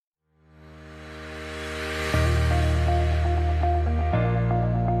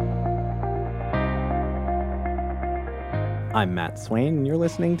I'm Matt Swain, and you're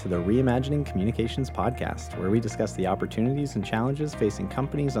listening to the Reimagining Communications podcast, where we discuss the opportunities and challenges facing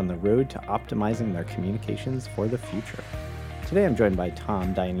companies on the road to optimizing their communications for the future. Today, I'm joined by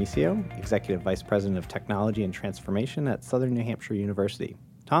Tom Dionisio, Executive Vice President of Technology and Transformation at Southern New Hampshire University.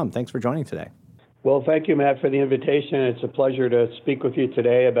 Tom, thanks for joining today. Well, thank you, Matt, for the invitation. It's a pleasure to speak with you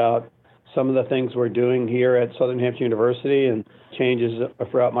today about some of the things we're doing here at Southern New Hampshire University and changes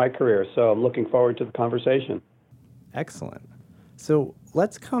throughout my career. So I'm looking forward to the conversation. Excellent. So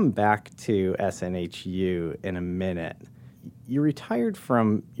let's come back to SNHU in a minute. You retired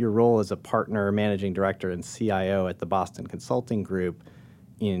from your role as a partner, managing director, and CIO at the Boston Consulting Group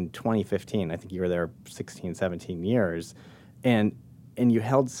in 2015. I think you were there 16, 17 years. And you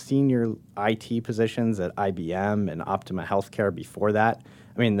held senior IT positions at IBM and Optima Healthcare before that.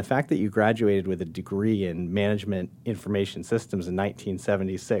 I mean, the fact that you graduated with a degree in Management Information Systems in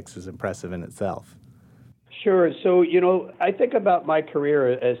 1976 is impressive in itself. Sure. So, I think about my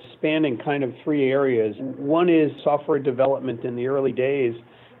career as spanning kind of three areas. One is software development in the early days.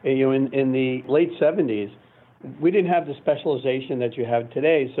 In the late 70s, we didn't have the specialization that you have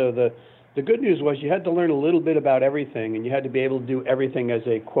today. So the good news was you had to learn a little bit about everything, and you had to be able to do everything as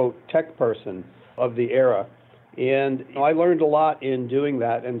a, quote, tech person of the era. And I learned a lot in doing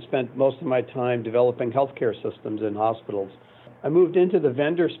that and spent most of my time developing healthcare systems in hospitals. I moved into the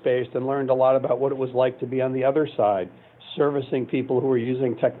vendor space and learned a lot about what it was like to be on the other side, servicing people who were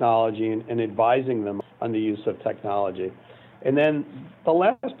using technology and advising them on the use of technology. And then the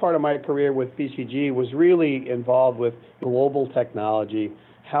last part of my career with BCG was really involved with global technology,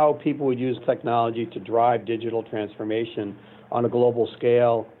 how people would use technology to drive digital transformation on a global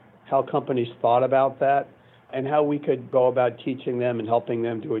scale, how companies thought about that, and how we could go about teaching them and helping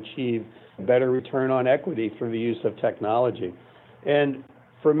them to achieve better return on equity through the use of technology. And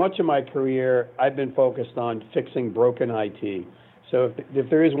for much of my career, I've been focused on fixing broken IT. So if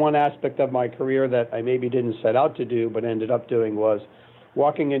there is one aspect of my career that I maybe didn't set out to do but ended up doing was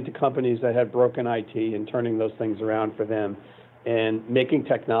walking into companies that had broken IT and turning those things around for them and making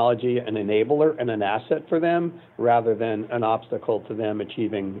technology an enabler and an asset for them rather than an obstacle to them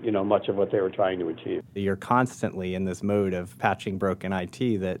achieving, much of what they were trying to achieve. You're constantly in this mode of patching broken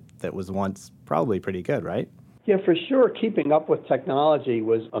IT that was once probably pretty good, right? Yeah, for sure. Keeping up with technology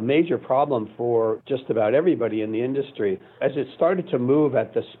was a major problem for just about everybody in the industry. As it started to move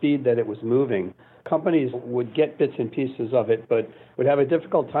at the speed that it was moving, companies would get bits and pieces of it, but would have a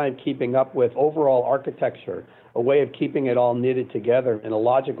difficult time keeping up with overall architecture, a way of keeping it all knitted together in a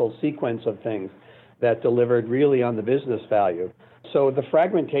logical sequence of things that delivered really on the business value. So the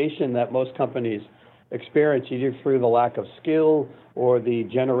fragmentation that most companies experience, either through the lack of skill or the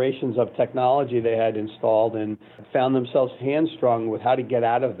generations of technology they had installed, and found themselves hamstrung with how to get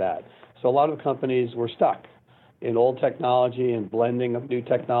out of that. So a lot of companies were stuck in old technology and blending of new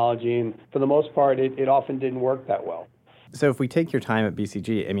technology, and for the most part, it often didn't work that well. So if we take your time at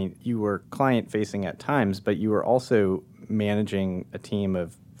BCG, I mean, you were client-facing at times, but you were also managing a team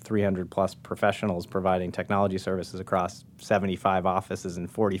of 300-plus professionals providing technology services across 75 offices in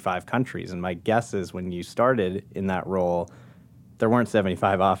 45 countries. And my guess is when you started in that role, there weren't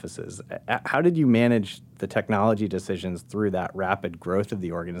 75 offices. How did you manage the technology decisions through that rapid growth of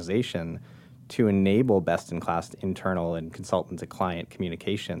the organization to enable best-in-class internal and consultant-to-client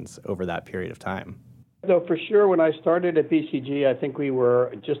communications over that period of time? So for sure, when I started at BCG, I think we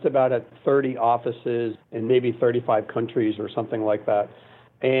were just about at 30 offices in maybe 35 countries or something like that.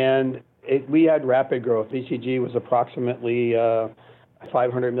 And we had rapid growth. BCG was approximately a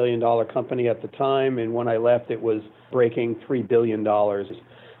 $500 million company at the time, and when I left, it was breaking $3 billion.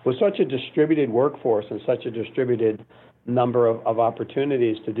 With such a distributed workforce and such a distributed number of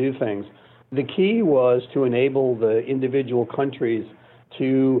opportunities to do things, the key was to enable the individual countries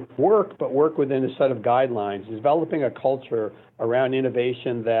to work, but work within a set of guidelines, developing a culture around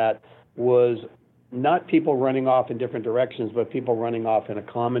innovation that was not people running off in different directions, but people running off in a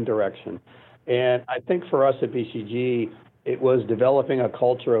common direction. And I think for us at BCG, it was developing a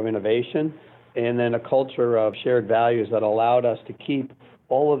culture of innovation and then a culture of shared values that allowed us to keep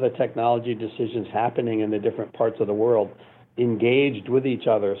all of the technology decisions happening in the different parts of the world engaged with each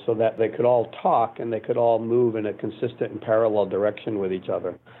other so that they could all talk and they could all move in a consistent and parallel direction with each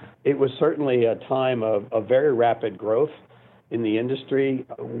other. It was certainly a time of very rapid growth in the industry.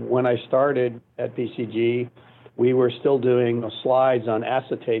 When I started at BCG, we were still doing slides on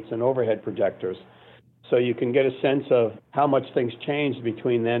acetates and overhead projectors. So you can get a sense of how much things changed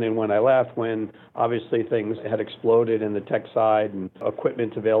between then and when I left, when obviously things had exploded in the tech side and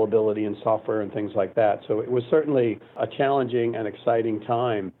equipment availability and software and things like that. So it was certainly a challenging and exciting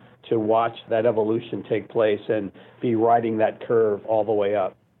time to watch that evolution take place and be riding that curve all the way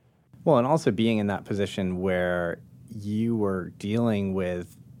up. Well, and also being in that position where you were dealing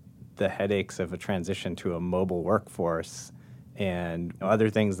with the headaches of a transition to a mobile workforce and other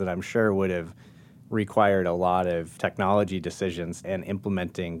things that I'm sure would have required a lot of technology decisions and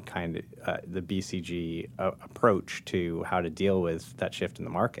implementing kind of the BCG approach to how to deal with that shift in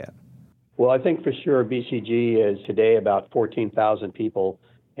the market. Well, I think for sure BCG is today about 14,000 people,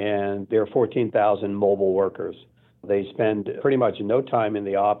 and there are 14,000 mobile workers. They spend pretty much no time in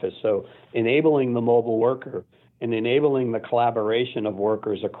the office. So enabling the mobile worker and enabling the collaboration of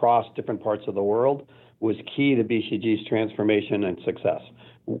workers across different parts of the world was key to BCG's transformation and success,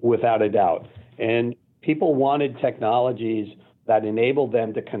 without a doubt. And people wanted technologies that enabled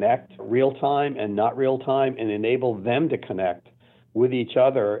them to connect real time and not real time, and enable them to connect with each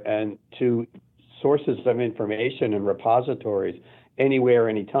other and to sources of information and repositories anywhere,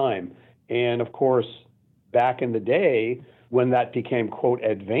 anytime. And of course, back in the day, when that became, quote,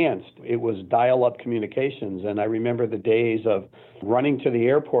 advanced, it was dial-up communications. And I remember the days of running to the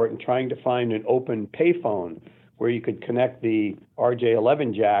airport and trying to find an open payphone where you could connect the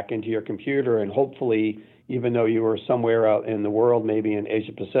RJ11 jack into your computer and hopefully, even though you were somewhere out in the world, maybe in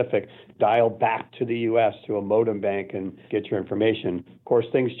Asia Pacific, dial back to the U.S. to a modem bank and get your information. Of course,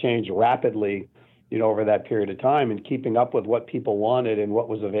 things changed rapidly, over that period of time, and keeping up with what people wanted and what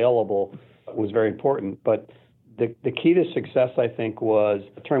was available was very important. But the key to success, I think, was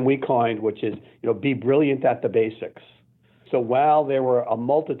a term we coined, which is, be brilliant at the basics. So while there were a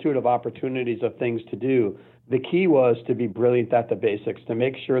multitude of opportunities of things to do, the key was to be brilliant at the basics, to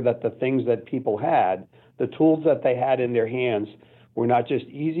make sure that the things that people had, the tools that they had in their hands, were not just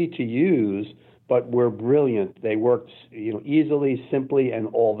easy to use, but were brilliant. They worked, easily, simply, and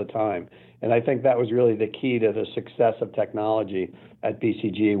all the time. And I think that was really the key to the success of technology at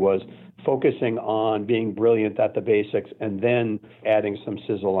BCG, was focusing on being brilliant at the basics and then adding some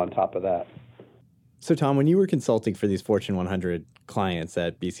sizzle on top of that. So, Tom, when you were consulting for these Fortune 100 clients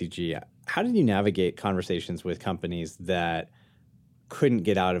at BCG, how did you navigate conversations with companies that couldn't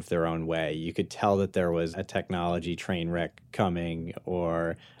get out of their own way? You could tell that there was a technology train wreck coming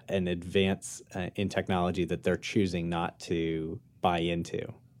or an advance in technology that they're choosing not to buy into.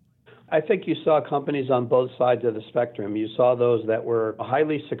 I think you saw companies on both sides of the spectrum. You saw those that were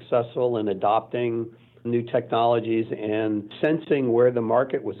highly successful in adopting new technologies and sensing where the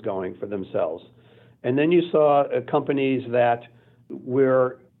market was going for themselves. And then you saw companies that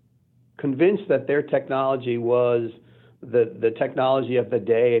were convinced that their technology was the technology of the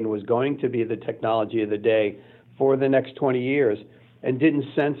day and was going to be the technology of the day for the next 20 years, and didn't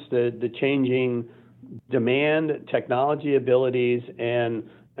sense the changing demand, technology abilities, and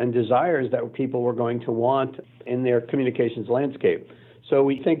desires that people were going to want in their communications landscape. So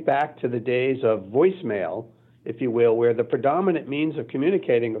we think back to the days of voicemail, if you will, where the predominant means of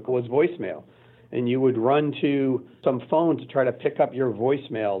communicating was voicemail. And you would run to some phone to try to pick up your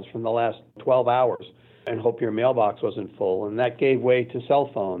voicemails from the last 12 hours and hope your mailbox wasn't full. And that gave way to cell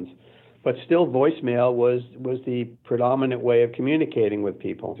phones. But still, voicemail was the predominant way of communicating with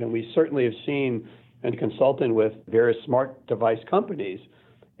people. And we certainly have seen and consulted with various smart device companies,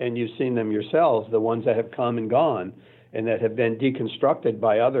 and you've seen them yourselves, the ones that have come and gone and that have been deconstructed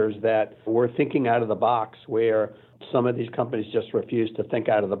by others that were thinking out of the box, where some of these companies just refused to think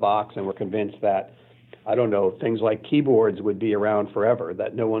out of the box and were convinced that, things like keyboards would be around forever,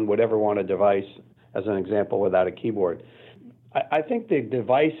 that no one would ever want a device, as an example, without a keyboard. I think the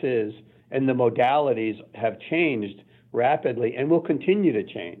devices and the modalities have changed rapidly and will continue to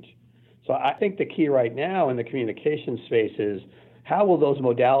change. So I think the key right now in the communication space is, how will those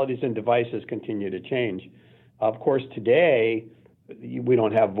modalities and devices continue to change? Of course, today, we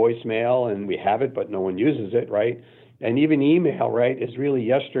don't have voicemail, and we have it, but no one uses it, right? And even email, right, is really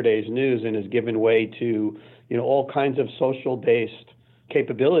yesterday's news and has given way to, all kinds of social-based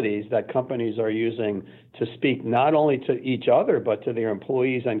capabilities that companies are using to speak not only to each other, but to their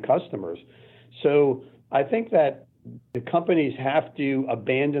employees and customers. So I think that the companies have to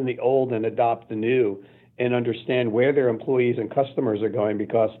abandon the old and adopt the new, and understand where their employees and customers are going,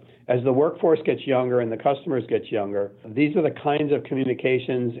 because as the workforce gets younger and the customers get younger, these are the kinds of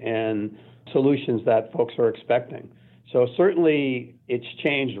communications and solutions that folks are expecting. So certainly it's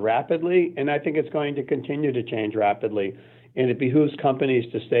changed rapidly, and I think it's going to continue to change rapidly. And it behooves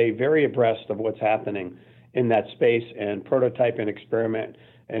companies to stay very abreast of what's happening in that space and prototype and experiment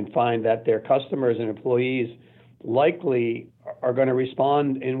and find that their customers and employees likely are going to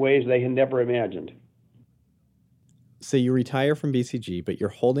respond in ways they had never imagined. So you retire from BCG, but you're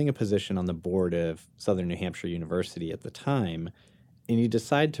holding a position on the board of Southern New Hampshire University at the time. and you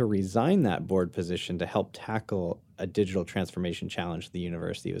decide to resign that board position to help tackle a digital transformation challenge the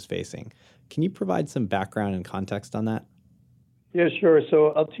university was facing. Can you provide some background and context on that? Yeah, sure. So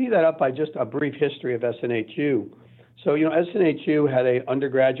I'll tee that up by just a brief history of SNHU. So, SNHU had an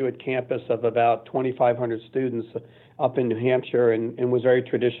undergraduate campus of about 2,500 students up in New Hampshire and was very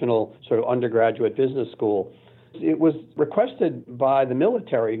traditional sort of undergraduate business school. It was requested by the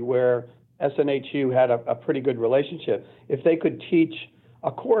military, where SNHU had a pretty good relationship, if they could teach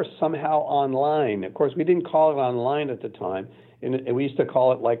a course somehow online. Of course, we didn't call it online at the time, and we used to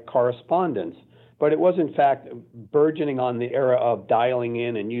call it like correspondence. But it was, in fact, burgeoning on the era of dialing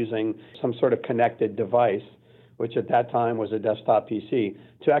in and using some sort of connected device, which at that time was a desktop PC,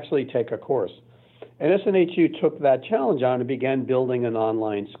 to actually take a course. And SNHU took that challenge on and began building an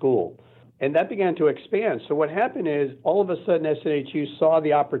online school. And that began to expand. So what happened is, all of a sudden, SNHU saw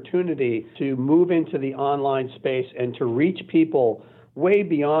the opportunity to move into the online space and to reach people way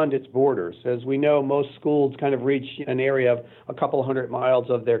beyond its borders. As we know, most schools kind of reach an area of a couple hundred miles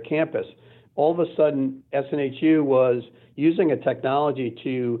of their campus. All of a sudden, SNHU was using a technology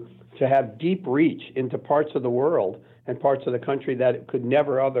to have deep reach into parts of the world and parts of the country that it could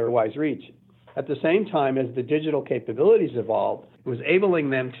never otherwise reach. At the same time, as the digital capabilities evolved, it was enabling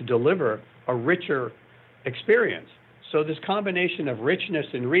them to deliver a richer experience. So this combination of richness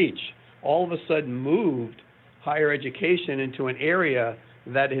and reach all of a sudden moved higher education into an area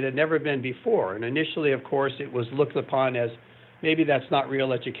that it had never been before. And initially, of course, it was looked upon as maybe that's not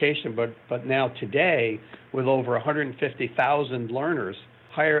real education, but now today, with over 150,000 learners,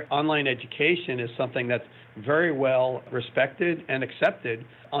 higher online education is something that's very well respected and accepted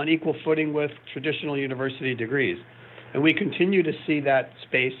on equal footing with traditional university degrees. And we continue to see that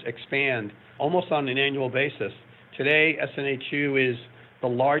space expand almost on an annual basis. Today, SNHU is the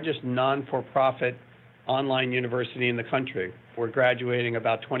largest non-for-profit online university in the country. We're graduating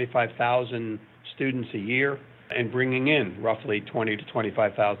about 25,000 students a year and bringing in roughly 20 to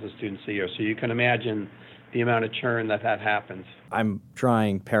 25,000 students a year. So you can imagine the amount of churn that happens. I'm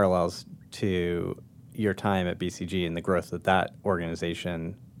drawing parallels to your time at BCG and the growth that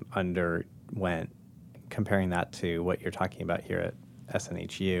organization underwent, comparing that to what you're talking about here at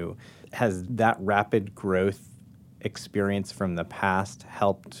SNHU. Has that rapid growth experience from the past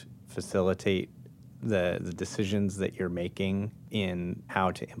helped facilitate the decisions that you're making in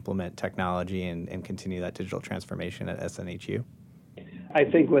how to implement technology and continue that digital transformation at SNHU? I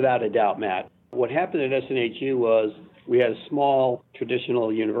think without a doubt, Matt. What happened at SNHU was we had a small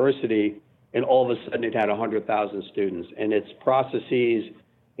traditional university, and all of a sudden it had 100,000 students, and its processes,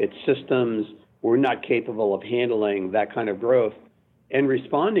 its systems were not capable of handling that kind of growth and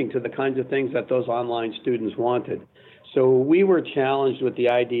responding to the kinds of things that those online students wanted. So we were challenged with the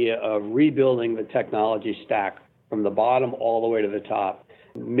idea of rebuilding the technology stack from the bottom all the way to the top,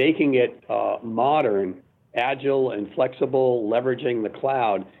 making it modern, agile, and flexible, leveraging the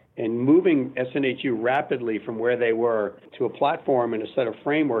cloud, and moving SNHU rapidly from where they were to a platform and a set of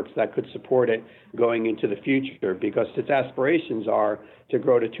frameworks that could support it going into the future, because its aspirations are to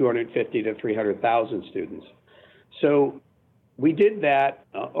grow to 250 to 300,000 students. So we did that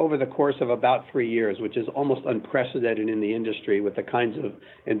over the course of about 3 years, which is almost unprecedented in the industry with the kinds of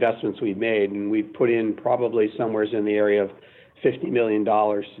investments we've made. And we've put in probably somewhere in the area of $50 million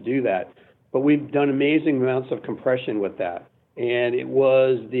to do that. But we've done amazing amounts of compression with that. And it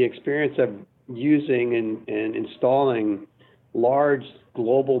was the experience of using and installing large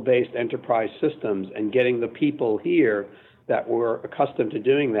global-based enterprise systems and getting the people here that were accustomed to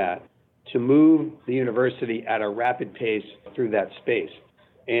doing that to move the university at a rapid pace through that space.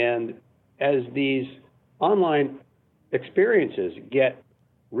 And as these online experiences get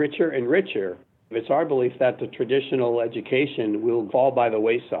richer and richer, it's our belief that the traditional education will fall by the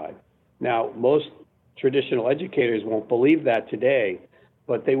wayside. Now, most traditional educators won't believe that today,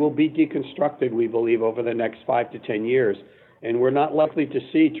 but they will be deconstructed, we believe, over the next 5 to 10 years. And we're not likely to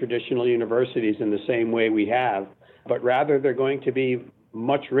see traditional universities in the same way we have, but rather they're going to be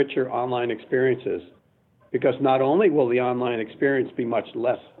much richer online experiences, because not only will the online experience be much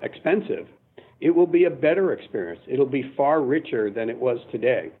less expensive, it will be a better experience. It'll be far richer than it was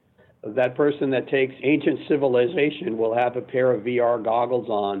today. That person that takes ancient civilization will have a pair of VR goggles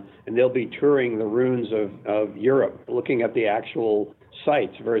on, and they'll be touring the ruins of Europe, looking at the actual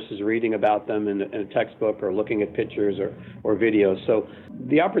sites versus reading about them in a textbook or looking at pictures or videos. So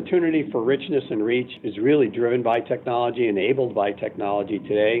the opportunity for richness and reach is really driven by technology, enabled by technology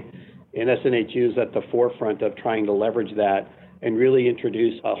today. And SNHU is at the forefront of trying to leverage that and really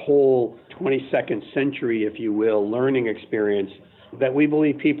introduce a whole 22nd century, if you will, learning experience that we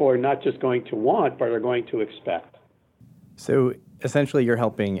believe people are not just going to want, but are going to expect. So Essentially, you're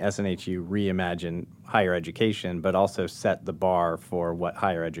helping SNHU reimagine higher education, but also set the bar for what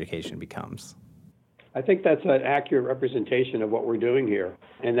higher education becomes. I think that's an accurate representation of what we're doing here,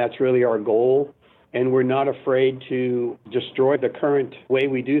 and that's really our goal. And we're not afraid to destroy the current way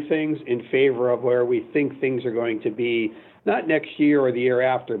we do things in favor of where we think things are going to be, not next year or the year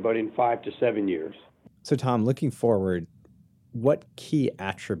after, but in 5 to 7 years. So, Tom, looking forward, what key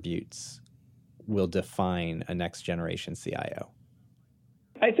attributes will define a next generation CIO?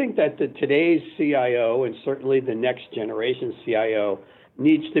 I think that today's CIO, and certainly the next generation CIO,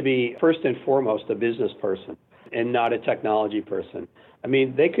 needs to be first and foremost a business person and not a technology person. I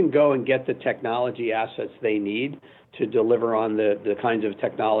mean, they can go and get the technology assets they need to deliver on the kinds of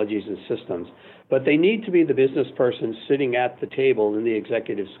technologies and systems, but they need to be the business person sitting at the table in the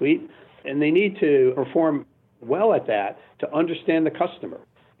executive suite, and they need to perform well at that to understand the customer.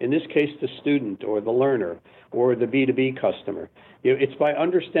 In this case, the student or the learner or the B2B customer. It's by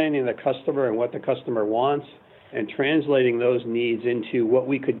understanding the customer and what the customer wants and translating those needs into what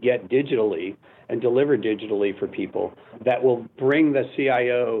we could get digitally and deliver digitally for people that will bring the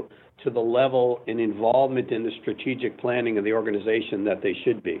CIO to the level and involvement in the strategic planning of the organization that they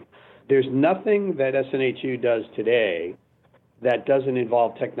should be. There's nothing that SNHU does today that doesn't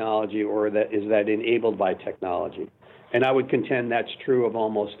involve technology or that is enabled by technology. And I would contend that's true of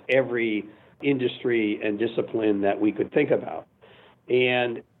almost every industry and discipline that we could think about.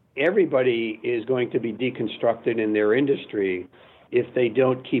 And everybody is going to be deconstructed in their industry if they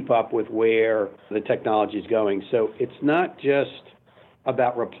don't keep up with where the technology is going. So it's not just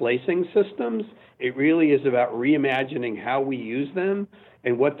about replacing systems. It really is about reimagining how we use them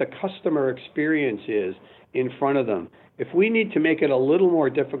and what the customer experience is in front of them. If we need to make it a little more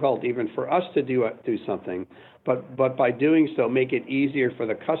difficult even for us to do something, but by doing so make it easier for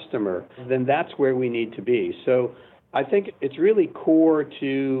the customer, then that's where we need to be. So I think it's really core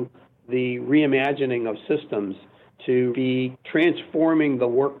to the reimagining of systems to be transforming the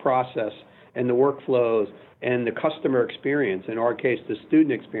work process and the workflows and the customer experience, in our case, the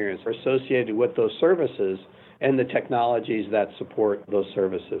student experience, are associated with those services and the technologies that support those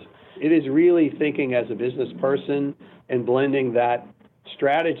services. It is really thinking as a business person and blending that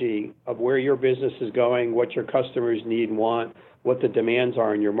strategy of where your business is going, what your customers need and want, what the demands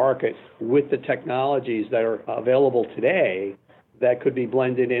are in your market, with the technologies that are available today that could be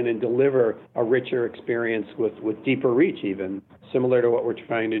blended in and deliver a richer experience with deeper reach even, similar to what we're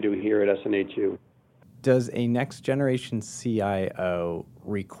trying to do here at SNHU. Does a next generation CIO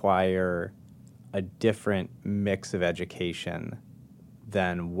require a different mix of education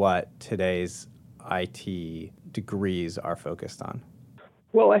than what today's IT degrees are focused on?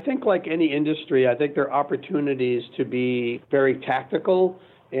 Well, I think like any industry, I think there are opportunities to be very tactical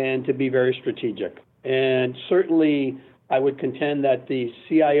and to be very strategic. And certainly, I would contend that the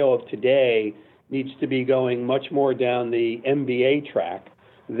CIO of today needs to be going much more down the MBA track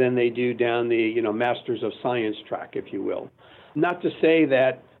than they do down the Masters of Science track, if you will. Not to say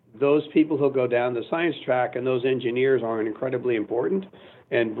that those people who go down the science track and those engineers aren't incredibly important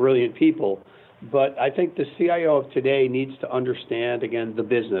and brilliant people, but I think the CIO of today needs to understand, again, the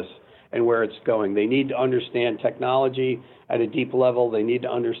business and where it's going. They need to understand technology at a deep level. They need to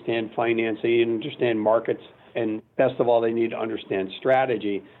understand finance. They need to understand markets. And best of all, they need to understand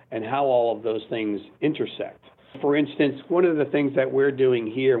strategy and how all of those things intersect. For instance, one of the things that we're doing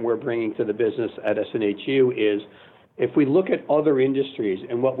here and we're bringing to the business at SNHU is if we look at other industries,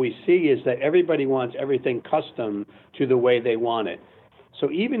 and what we see is that everybody wants everything custom to the way they want it. So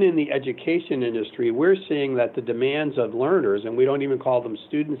even in the education industry, we're seeing that the demands of learners, and we don't even call them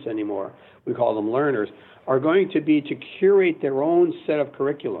students anymore, we call them learners, are going to be to curate their own set of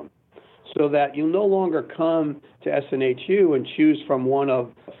curriculum so that you no longer come to SNHU and choose from one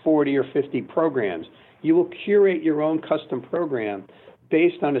of 40 or 50 programs. You will curate your own custom program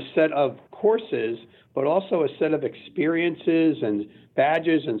based on a set of courses, but also a set of experiences and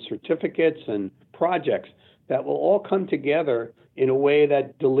badges and certificates and projects that will all come together in a way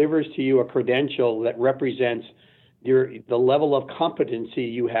that delivers to you a credential that represents the level of competency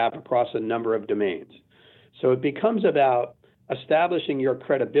you have across a number of domains. So it becomes about establishing your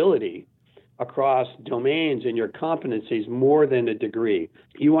credibility across domains and your competencies more than a degree.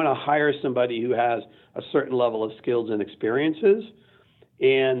 You want to hire somebody who has a certain level of skills and experiences,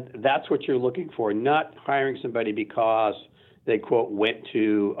 and that's what you're looking for, not hiring somebody because they, quote, went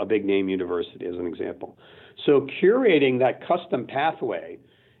to a big name university, as an example. So curating that custom pathway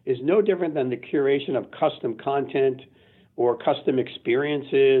is no different than the curation of custom content or custom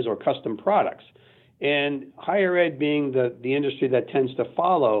experiences or custom products. And higher ed being the industry that tends to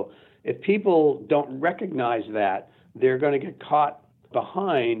follow, if people don't recognize that, they're going to get caught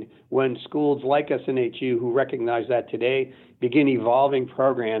behind when schools like SNHU, who recognize that today, begin evolving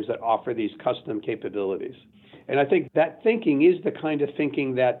programs that offer these custom capabilities. And I think that thinking is the kind of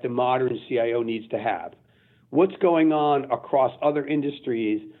thinking that the modern CIO needs to have. What's going on across other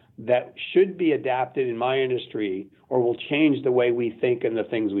industries that should be adapted in my industry or will change the way we think and the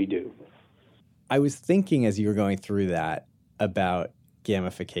things we do? I was thinking as you were going through that about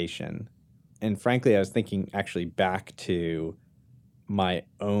gamification. And frankly, I was thinking actually back to my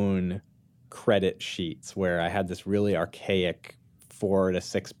own credit sheets where I had this really archaic 4 to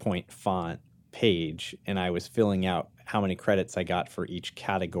 6 point font page, and I was filling out how many credits I got for each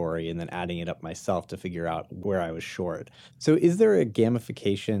category and then adding it up myself to figure out where I was short. So is there a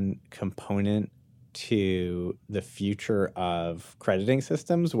gamification component to the future of crediting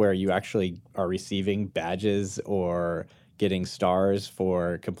systems where you actually are receiving badges or getting stars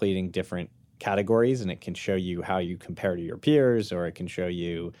for completing different categories, and it can show you how you compare to your peers, or it can show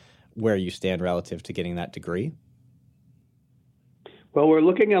you where you stand relative to getting that degree? Well, we're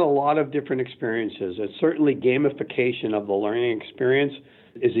looking at a lot of different experiences. It's certainly gamification of the learning experience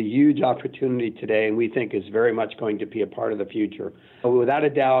is a huge opportunity today, and we think is very much going to be a part of the future. Without a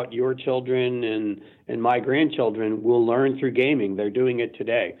doubt, your children and my grandchildren will learn through gaming. They're doing it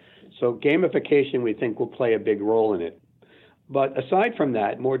today. So gamification, we think, will play a big role in it. But aside from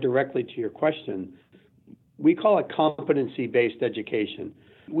that, more directly to your question, we call it competency-based education.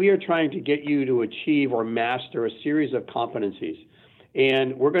 We are trying to get you to achieve or master a series of competencies.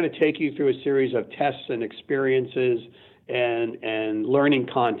 And we're going to take you through a series of tests and experiences and learning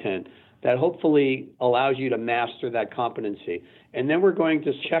content that hopefully allows you to master that competency. And then we're going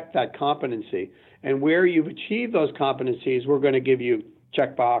to check that competency. And where you've achieved those competencies, we're going to give you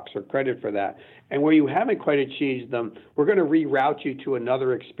checkbox or credit for that. And where you haven't quite achieved them, we're going to reroute you to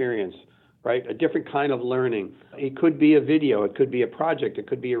another experience, right? A different kind of learning. It could be a video, it could be a project, it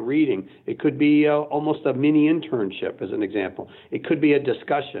could be a reading, it could be almost a mini internship, as an example. It could be a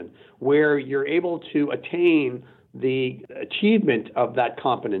discussion where you're able to attain the achievement of that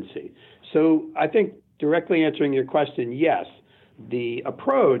competency. So I think directly answering your question, yes, the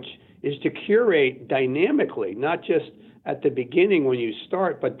approach is to curate dynamically, not just at the beginning when you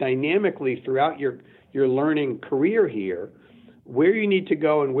start, but dynamically throughout your learning career here, where you need to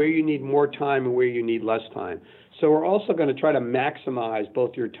go and where you need more time and where you need less time. So we're also going to try to maximize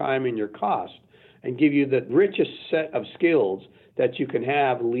both your time and your cost and give you the richest set of skills that you can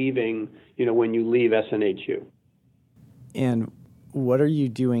have leaving, when you leave SNHU. And what are you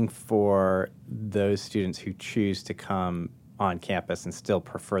doing for those students who choose to come on campus and still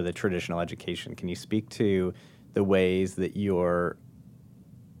prefer the traditional education? Can you speak to the ways that you're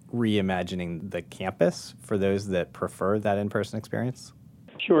reimagining the campus for those that prefer that in-person experience?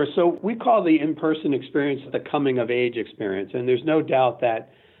 Sure. So we call the in-person experience the coming-of-age experience. And there's no doubt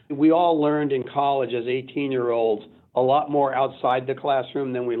that we all learned in college as 18-year-olds a lot more outside the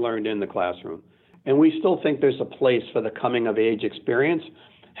classroom than we learned in the classroom. And we still think there's a place for the coming-of-age experience.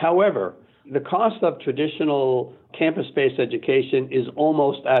 However, the cost of traditional campus-based education is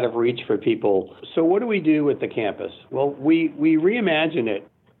almost out of reach for people. So what do we do with the campus? Well, we reimagine it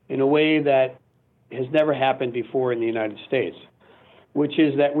in a way that has never happened before in the United States, which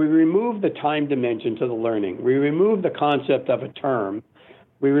is that we remove the time dimension to the learning. We remove the concept of a term.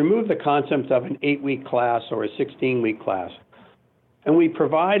 We remove the concept of an 8-week class or a 16-week class. And we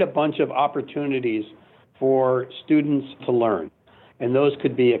provide a bunch of opportunities for students to learn. And those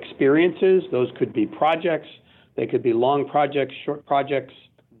could be experiences, those could be projects, they could be long projects, short projects,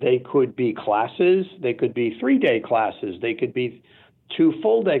 they could be classes, they could be 3-day classes, they could be 2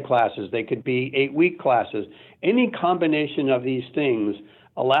 full-day classes, they could be 8-week classes. Any combination of these things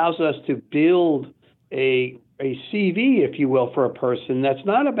allows us to build a CV, if you will, for a person that's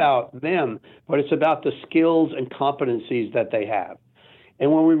not about them, but it's about the skills and competencies that they have.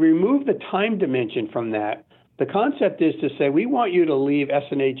 And when we remove the time dimension from that, the concept is to say we want you to leave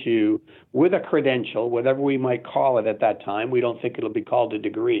SNHU with a credential, whatever we might call it at that time. We don't think it'll be called a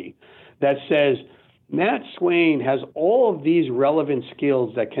degree, that says Matt Swain has all of these relevant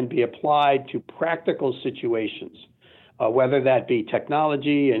skills that can be applied to practical situations, whether that be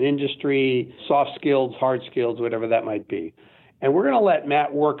technology and industry, soft skills, hard skills, whatever that might be. And we're going to let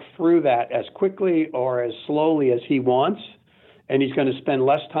Matt work through that as quickly or as slowly as he wants. And he's going to spend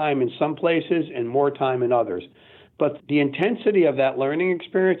less time in some places and more time in others. But the intensity of that learning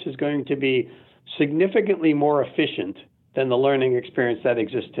experience is going to be significantly more efficient than the learning experience that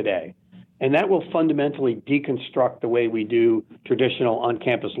exists today. And that will fundamentally deconstruct the way we do traditional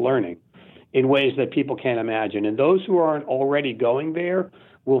on-campus learning in ways that people can't imagine. And those who aren't already going there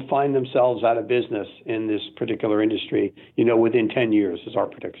will find themselves out of business in this particular industry, within 10 years is our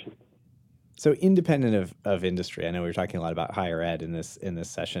prediction. So independent of industry, I know we were talking a lot about higher ed in this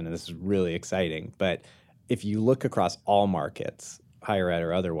session, and this is really exciting. But if you look across all markets, higher ed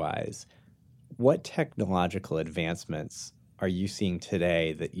or otherwise, what technological advancements are you seeing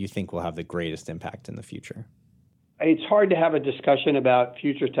today that you think will have the greatest impact in the future? It's hard to have a discussion about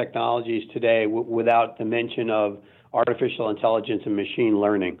future technologies today without the mention of artificial intelligence and machine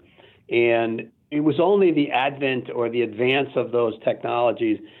learning. And it was only the advent or the advance of those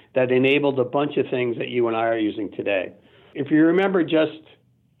technologies that enabled a bunch of things that you and I are using today. If you remember just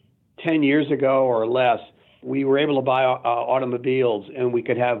 10 years ago or less, we were able to buy automobiles and we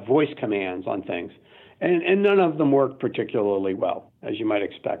could have voice commands on things. And none of them worked particularly well, as you might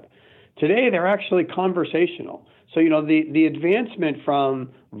expect. Today, they're actually conversational. So, the advancement from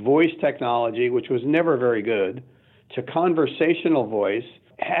voice technology, which was never very good, to conversational voice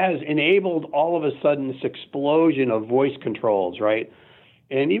has enabled all of a sudden this explosion of voice controls, right?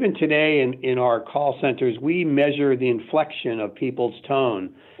 And even today in our call centers, we measure the inflection of people's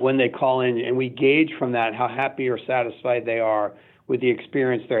tone when they call in, and we gauge from that how happy or satisfied they are with the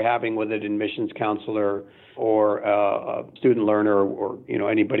experience they're having with an admissions counselor or a student learner or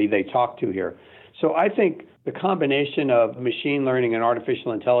anybody they talk to here. So I think the combination of machine learning and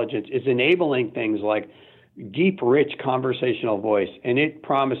artificial intelligence is enabling things like deep, rich conversational voice, and it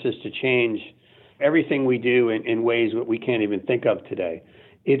promises to change everything we do in ways that we can't even think of today.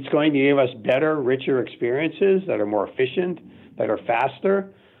 It's going to give us better, richer experiences that are more efficient, that are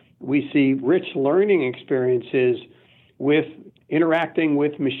faster. We see rich learning experiences with interacting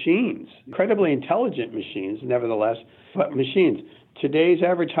with machines, incredibly intelligent machines, nevertheless, but machines. Today's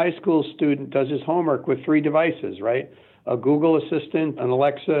average high school student does his homework with 3 devices, right? A Google Assistant, an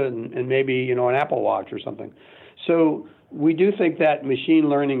Alexa, and maybe, an Apple Watch or something. So we do think that machine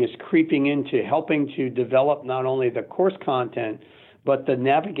learning is creeping into helping to develop not only the course content, but the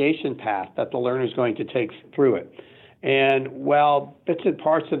navigation path that the learner is going to take through it. And while bits and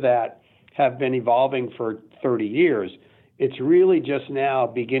parts of that have been evolving for 30 years, it's really just now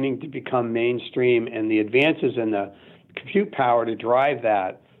beginning to become mainstream, and the advances in the compute power to drive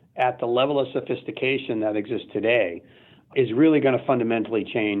that at the level of sophistication that exists today is really going to fundamentally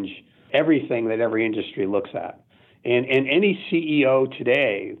change everything that every industry looks at. And any CEO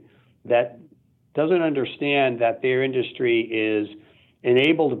today that doesn't understand that their industry is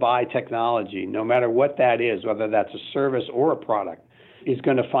enabled by technology, no matter what that is, whether that's a service or a product, is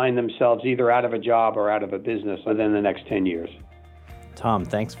going to find themselves either out of a job or out of a business within the next 10 years. Tom,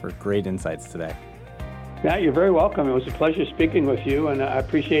 thanks for great insights today. Matt, you're very welcome. It was a pleasure speaking with you, and I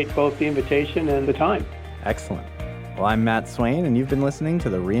appreciate both the invitation and the time. Excellent. Well, I'm Matt Swain, and you've been listening to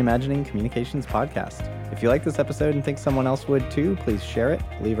the Reimagining Communications podcast. If you like this episode and think someone else would too, please share it,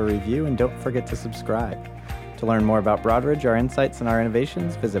 leave a review, and don't forget to subscribe. To learn more about Broadridge, our insights, and our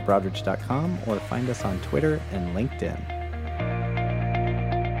innovations, visit Broadridge.com or find us on Twitter and LinkedIn.